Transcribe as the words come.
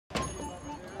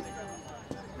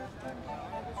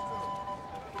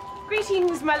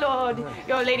Greetings, my lord.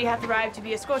 Your lady hath arrived to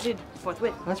be escorted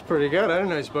forthwith. That's pretty good. I didn't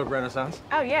know you spoke Renaissance.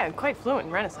 Oh, yeah, quite fluent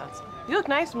in Renaissance. You look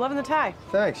nice. I'm loving the tie.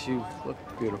 Thanks. You look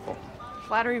beautiful.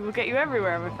 Flattery will get you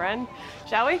everywhere, my friend.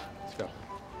 Shall we? Let's go.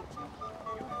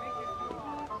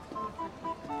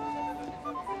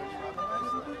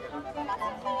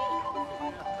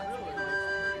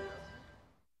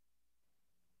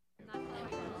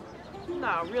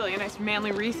 No, really, a nice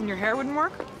manly wreath in your hair wouldn't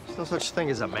work? There's no such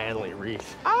thing as a manly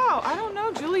wreath. Oh, I don't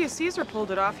know. Julius Caesar pulled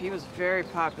it off. He was very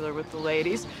popular with the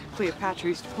ladies. Cleopatra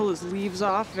used to pull his leaves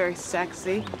off. Very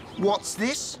sexy. What's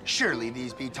this? Surely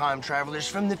these be time travelers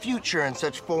from the future in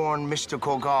such foreign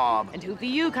mystical garb. And who be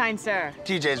you, kind sir?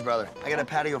 TJ's brother. I got a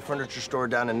patio furniture store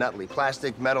down in Nutley.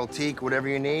 Plastic, metal, teak, whatever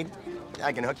you need.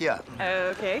 I can hook you up.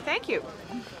 Okay, thank you.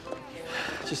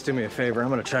 Just do me a favor. I'm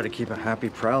gonna try to keep a happy,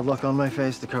 proud look on my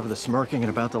face to cover the smirking and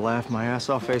about to laugh my ass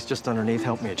off face just underneath.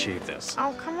 Help me achieve this.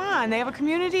 Oh, come on. They have a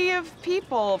community of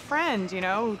people, friends, you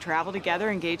know, who travel together,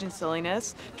 engage in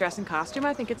silliness, dress in costume.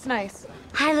 I think it's nice.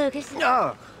 Hi, Lucas.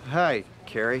 Oh, hi,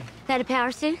 Carrie. That a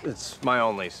power suit? It's my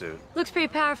only suit. Looks pretty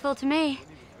powerful to me.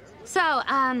 So,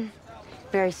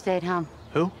 Barry stayed home.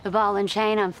 Who? The ball and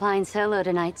chain. I'm flying solo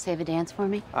tonight. Save a dance for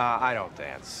me? I don't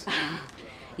dance.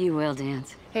 You will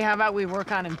dance. Hey, how about we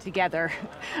work on him together?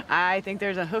 I think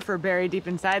there's a hoofer buried deep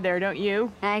inside there, don't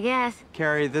you? I guess.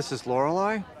 Carrie, this is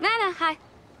Lorelai? No, hi.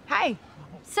 Hi.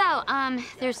 So,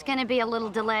 there's gonna be a little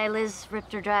delay. Liz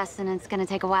ripped her dress, and it's gonna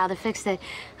take a while to fix it.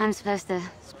 I'm supposed to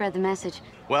spread the message.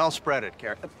 Well, spread it,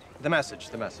 Carrie. The message.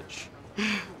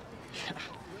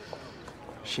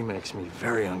 She makes me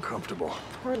very uncomfortable.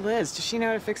 Poor Liz. Does she know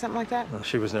how to fix something like that? Well,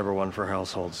 she was never one for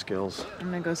household skills. I'm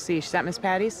gonna go see. She's at Miss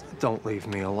Patty's. Don't leave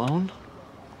me alone.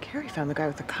 Carrie found the guy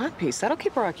with the codpiece. That'll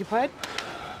keep her occupied.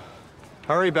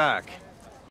 Hurry back.